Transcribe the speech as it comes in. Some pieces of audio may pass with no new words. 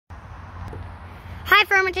Hi,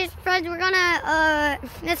 Fermentation Friends. We're gonna,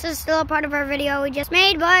 this is still a part of our video we just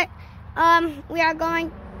made, but, we are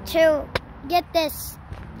going to get this,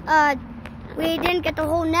 we didn't get the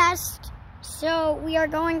whole nest, so we are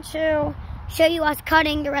going to show you us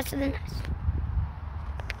cutting the rest of the nest.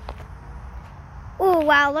 Oh,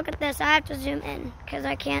 wow, look at this. I have to zoom in, because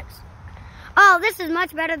I can't. Oh, this is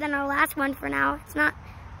much better than our last one for now. It's not,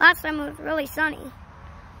 last time it was really sunny.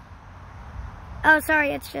 Oh,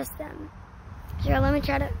 sorry, it's just them. Here, let me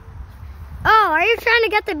try to... Oh, are you trying to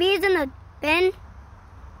get the bees in the bin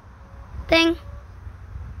thing?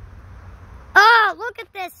 Oh, look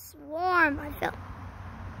at this swarm. I feel...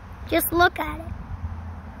 Just look at it.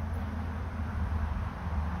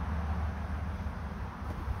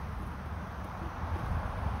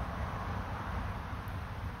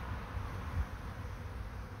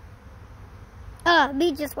 Oh, a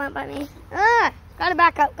bee just went by me. Gotta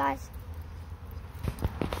back up, guys.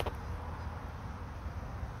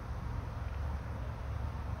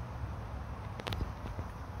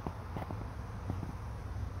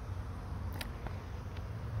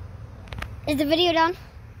 Is the video done?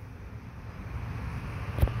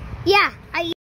 Yeah,